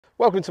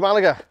Welcome to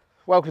Malaga,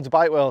 welcome to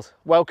Bike World,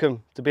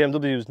 welcome to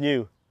BMW's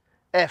new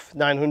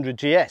F900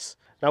 GS.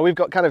 Now we've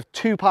got kind of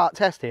two-part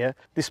test here.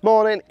 This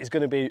morning is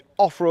going to be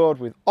off-road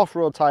with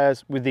off-road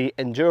tyres with the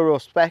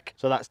Enduro spec,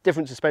 so that's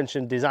different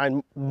suspension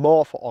designed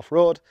more for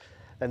off-road.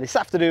 Then this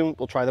afternoon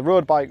we'll try the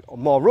road bike on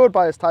more road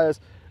bias tyres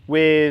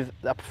with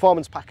a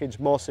performance package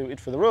more suited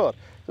for the road.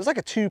 So it's like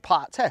a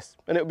two-part test,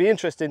 and it'll be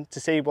interesting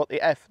to see what the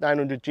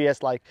F900 GS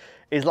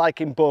is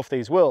like in both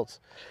these worlds.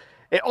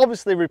 It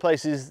obviously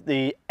replaces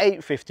the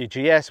 850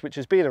 GS, which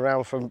has been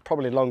around for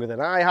probably longer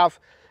than I have.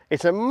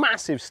 It's a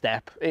massive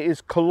step. It is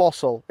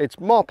colossal. It's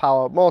more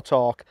power, more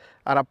torque,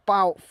 and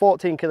about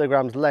 14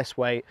 kilograms less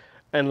weight,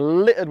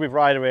 and littered with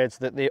rider aids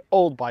that the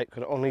old bike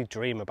could only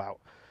dream about.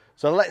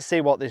 So let's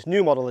see what this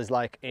new model is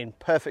like in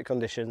perfect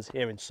conditions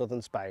here in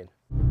southern Spain.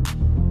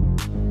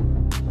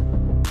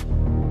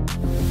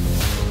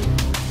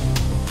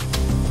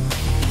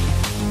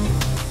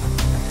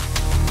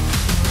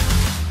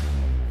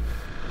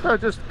 So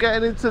just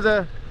getting into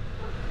the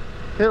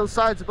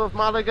hillsides above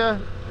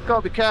Malaga.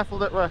 Got to be careful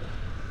that we're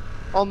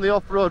on the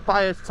off-road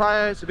bias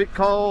tyre. It's a bit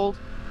cold,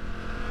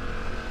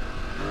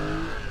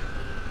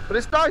 but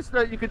it's nice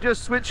that you could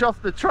just switch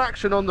off the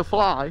traction on the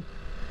fly.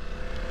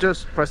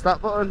 Just press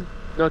that button,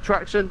 no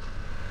traction.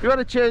 If you want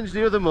to change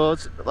the other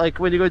modes, like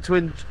when you go to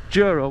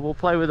Enduro, we'll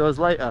play with those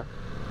later.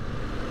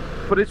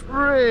 But it's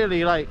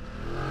really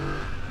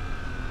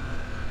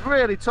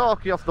really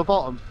torquey off the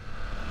bottom.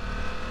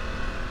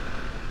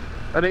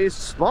 And it is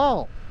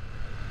small,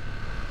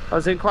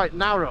 as in quite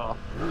narrow.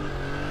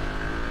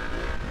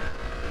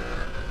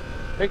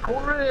 It's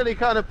really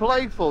kind of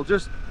playful,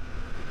 just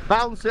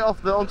bounce it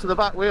off onto the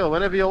back wheel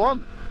whenever you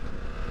want.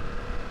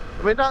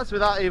 I mean, that's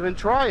without even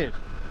trying.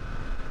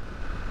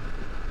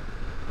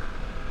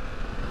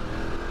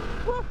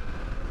 Woo.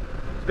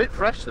 It's a bit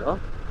fresh though.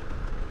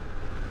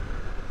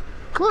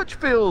 Clutch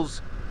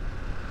feels,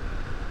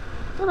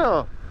 I don't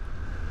know,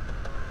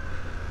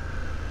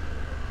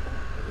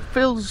 it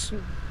feels,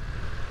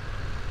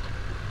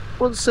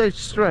 I wouldn't say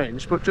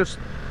strange, but just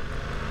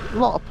a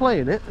lot of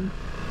play in it.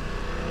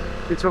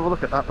 Need to have a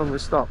look at that when we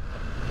stop.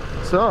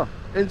 So,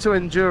 into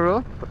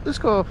Enduro. Let's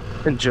go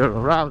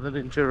Enduro rather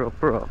than Enduro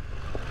Pro.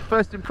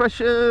 First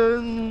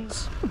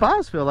impressions. The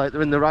bars feel like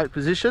they're in the right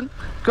position.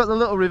 Got the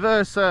little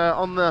reverse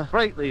on the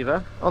brake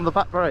lever, on the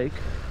back brake.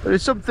 There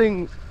is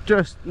something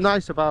just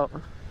nice about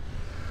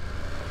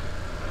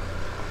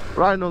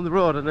riding on the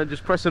road and then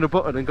just pressing a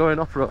button and going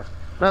off-road.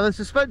 Now the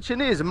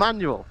suspension is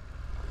manual.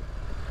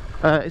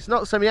 It's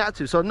not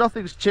semi-active, so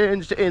nothing's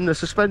changed in the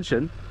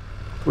suspension.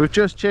 We've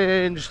just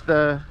changed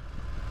the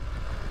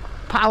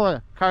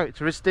power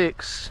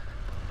characteristics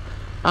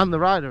and the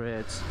rider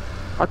aids.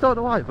 I don't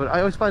know why, but I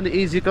always find it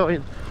easier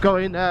going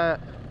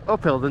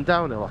uphill than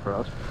downhill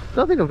off-road. I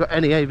don't think I've got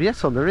any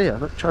ABS on the rear.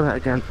 Let's try that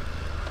again.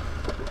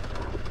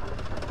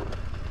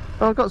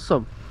 Oh, I've got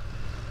some.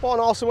 What an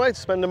awesome way to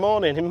spend the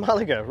morning in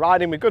Malaga,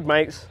 riding with good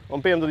mates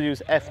on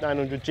BMW's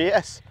F900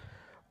 GS.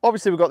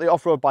 Obviously we've got the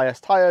off-road bias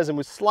tyres and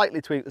we've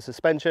slightly tweaked the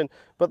suspension,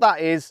 but that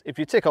is, if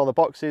you tick all the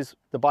boxes,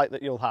 the bike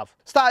that you'll have.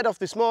 Started off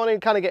this morning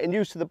kind of getting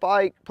used to the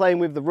bike, playing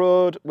with the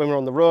road when we're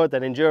on the road,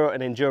 then Enduro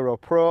and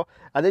Enduro Pro,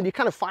 and then you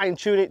kind of fine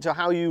tune it to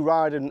how you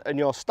ride and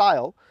your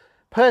style.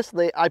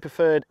 Personally, I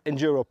preferred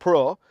Enduro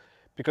Pro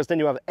because then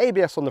you have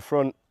ABS on the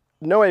front,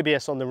 no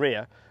ABS on the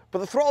rear, but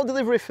the throttle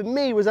delivery for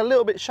me was a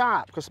little bit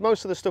sharp because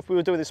most of the stuff we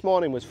were doing this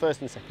morning was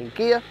first and second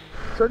gear.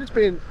 So I've just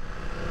been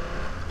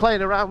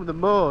playing around with the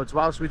modes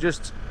whilst we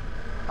just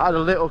had a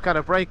little kind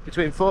of break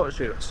between photo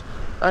shoots.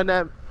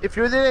 And if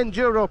you're in the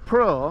Enduro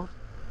Pro,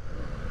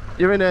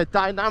 you're in a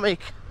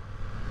dynamic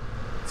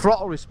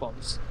throttle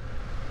response,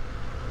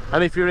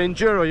 and if you're in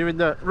Enduro, you're in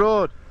the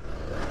road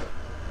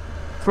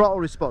throttle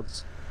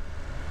response.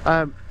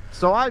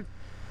 So I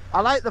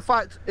like the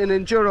fact in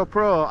Enduro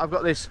Pro I've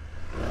got this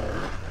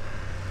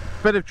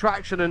bit of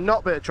traction and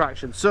not bit of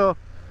traction. So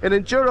in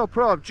Enduro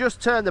Pro I've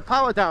just turned the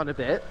power down a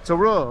bit to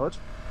road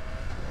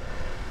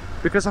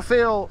because I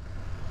feel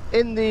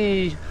in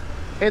the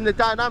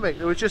dynamic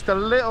there was just a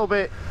little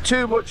bit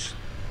too much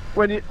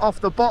when you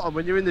off the bottom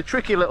when you're in the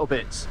tricky little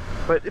bits.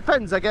 But it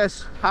depends, I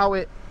guess,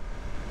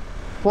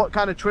 what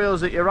kind of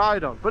trails that you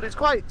ride on, but it's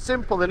quite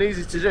simple and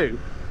easy to do.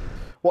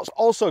 What's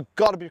also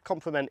got to be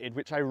complimented,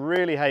 which I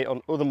really hate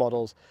on other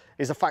models,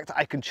 is the fact that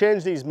I can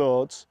change these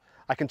modes.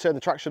 I can turn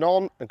the traction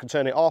on and can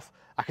turn it off.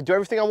 I can do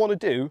everything I want to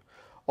do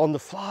on the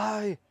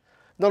fly.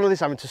 None of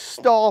this having to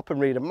stop and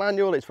read a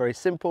manual. It's very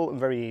simple and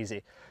very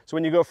easy. So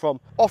when you go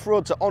from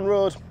off-road to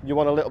on-road, you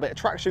want a little bit of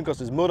traction because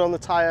there's mud on the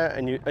tyre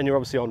and you're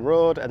obviously on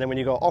road. And then when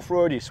you go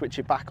off-road, you switch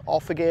it back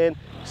off again,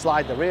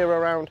 slide the rear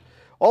around.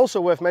 Also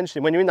worth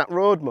mentioning, when you're in that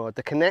road mode,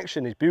 the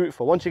connection is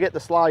beautiful. Once you get the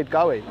slide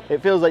going,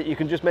 it feels like you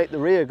can just make the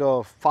rear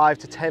go 5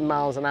 to 10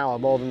 miles an hour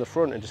more than the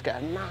front and just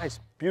get a nice,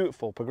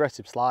 beautiful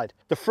progressive slide.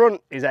 The front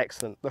is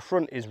excellent. The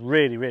front is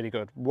really, really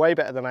good. Way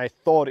better than I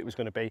thought it was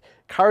going to be.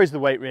 Carries the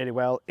weight really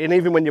well. And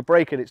even when you're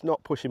braking, it's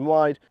not pushing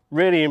wide.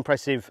 Really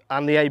impressive.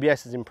 And the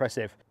ABS is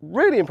impressive.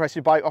 Really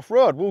impressive bike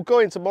off-road. We'll go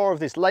into more of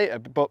this later,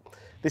 but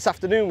this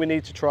afternoon we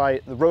need to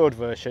try the road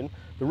version.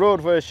 The road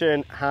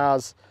version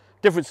has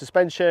different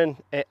suspension.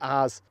 It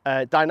has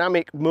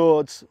dynamic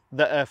modes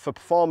that are for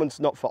performance,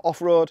 not for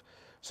off-road.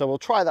 So we'll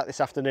try that this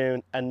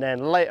afternoon, and then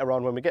later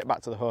on when we get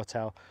back to the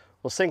hotel,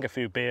 we'll sink a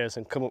few beers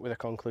and come up with a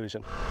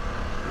conclusion.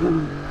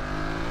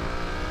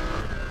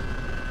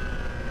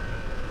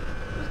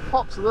 Just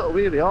pops a little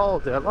wheelie all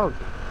day long.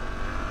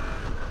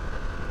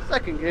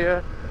 Second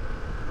gear,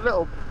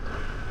 little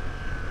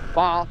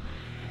bar.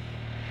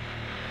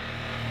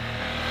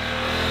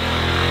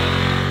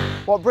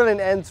 What a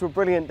brilliant end to a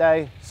brilliant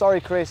day.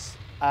 Sorry, Chris,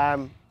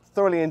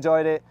 thoroughly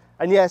enjoyed it.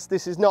 And yes,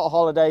 this is not a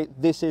holiday,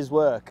 this is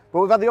work. But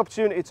we've had the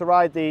opportunity to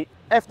ride the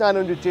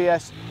F900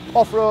 GS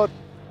off-road.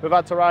 We've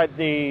had to ride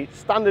the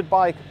standard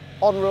bike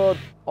on-road,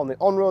 on the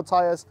on-road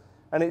tyres,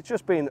 and it's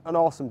just been an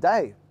awesome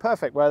day.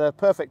 Perfect weather,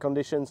 perfect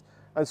conditions,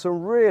 and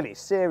some really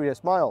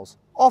serious miles.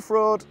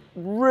 Off-road,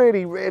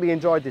 really, really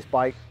enjoyed this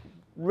bike.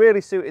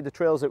 Really suited the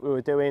trails that we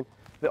were doing.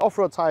 The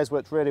off-road tyres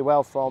worked really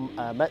well from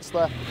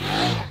Metzler.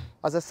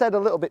 As I said a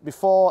little bit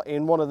before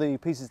in one of the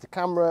pieces to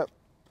camera,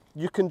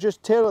 you can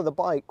just tailor the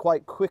bike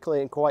quite quickly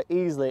and quite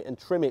easily and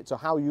trim it to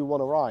how you want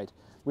to ride,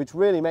 which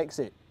really makes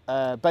it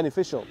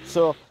beneficial.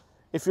 So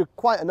if you're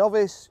quite a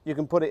novice, you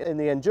can put it in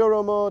the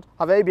enduro mode,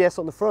 have ABS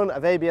on the front,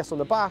 have ABS on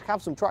the back,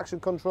 have some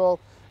traction control,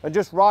 and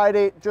just ride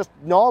it just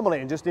normally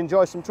and just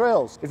enjoy some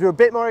trails. If you're a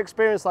bit more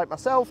experienced like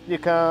myself, you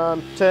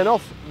can turn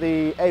off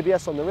the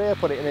ABS on the rear,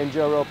 put it in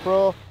Enduro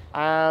Pro,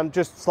 and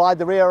just slide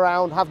the rear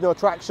around, have no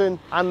traction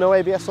and no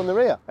ABS on the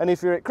rear. And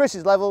if you're at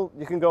Chris's level,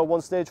 you can go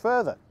one stage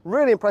further.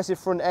 Really impressive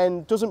front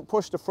end, doesn't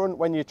push the front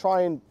when you're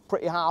trying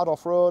pretty hard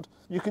off-road.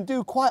 You can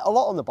do quite a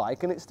lot on the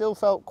bike and it still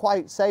felt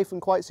quite safe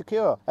and quite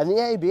secure. And the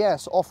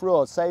ABS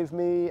off-road saved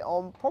me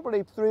on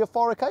probably 3 or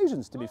 4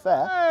 occasions, to be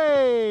fair.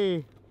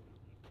 Hey!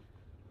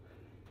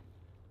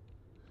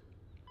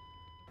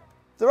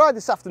 The ride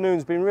this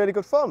afternoon's been really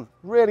good fun,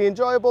 really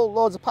enjoyable,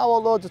 loads of power,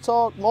 loads of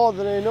torque, more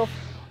than enough.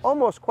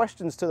 Almost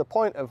questions to the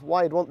point of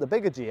why I'd want the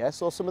bigger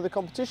GS or some of the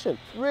competition.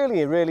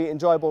 Really, really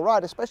enjoyable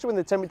ride, especially when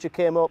the temperature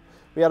came up.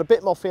 We had a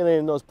bit more feeling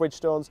in those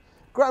Bridgestones.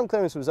 Ground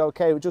clearance was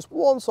okay, with just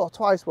once or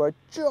twice where I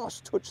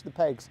just touched the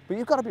pegs. But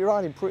you've got to be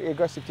riding pretty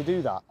aggressive to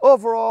do that.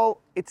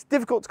 Overall, it's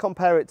difficult to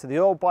compare it to the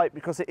old bike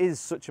because it is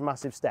such a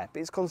massive step.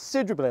 It's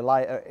considerably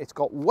lighter, it's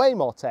got way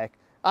more tech,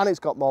 and it's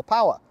got more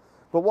power.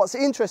 But what's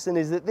interesting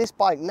is that this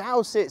bike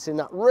now sits in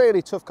that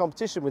really tough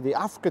competition with the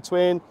Africa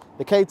Twin,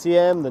 the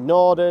KTM, the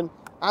Norden,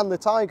 and the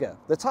Tiger.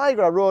 The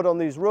Tiger I rode on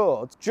these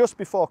roads just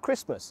before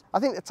Christmas. I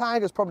think the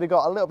Tiger's probably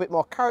got a little bit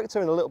more character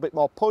and a little bit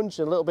more punch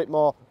and a little bit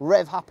more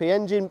rev-happy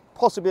engine,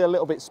 possibly a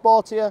little bit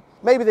sportier.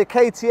 Maybe the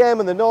KTM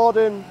and the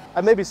Norden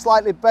are maybe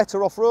slightly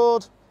better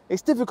off-road.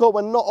 It's difficult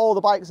when not all the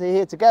bikes are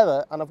here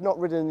together and I've not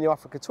ridden the new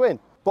Africa Twin.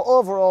 But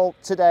overall,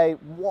 today,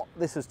 what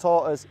this has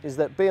taught us is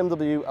that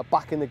BMW are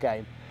back in the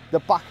game. They're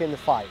back in the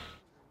fight.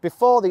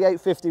 Before, the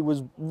 850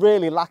 was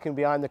really lacking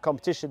behind the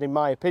competition, in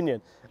my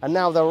opinion, and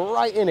now they're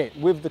right in it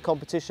with the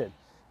competition.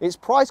 It's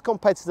priced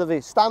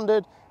competitively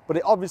standard, but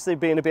it obviously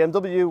being a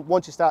BMW,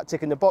 once you start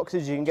ticking the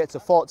boxes, you can get to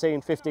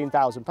 14,000,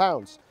 15,000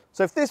 pounds.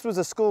 So if this was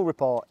a school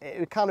report, it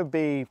would kind of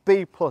be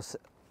B+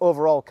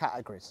 overall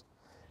categories.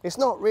 It's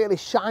not really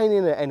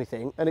shining at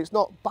anything, and it's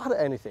not bad at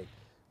anything.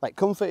 Like,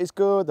 comfort is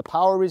good, the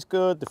power is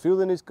good, the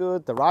fueling is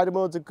good, the rider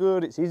modes are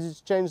good, it's easy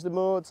to change the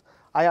modes.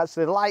 I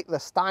actually like the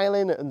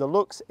styling and the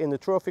looks in the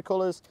trophy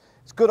colours.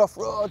 It's good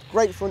off-road,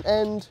 great front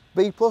end,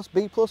 B+, B+,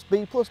 B+,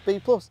 B+.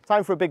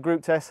 Time for a big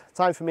group test,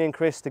 time for me and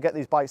Chris to get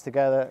these bikes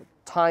together,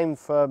 time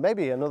for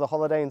maybe another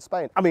holiday in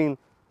Spain. I mean,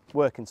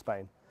 work in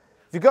Spain.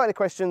 If you've got any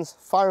questions,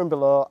 fire them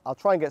below. I'll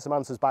try and get some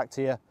answers back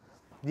to you.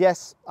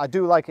 Yes, I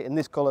do like it in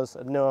this colours,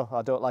 and no,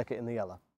 I don't like it in the yellow.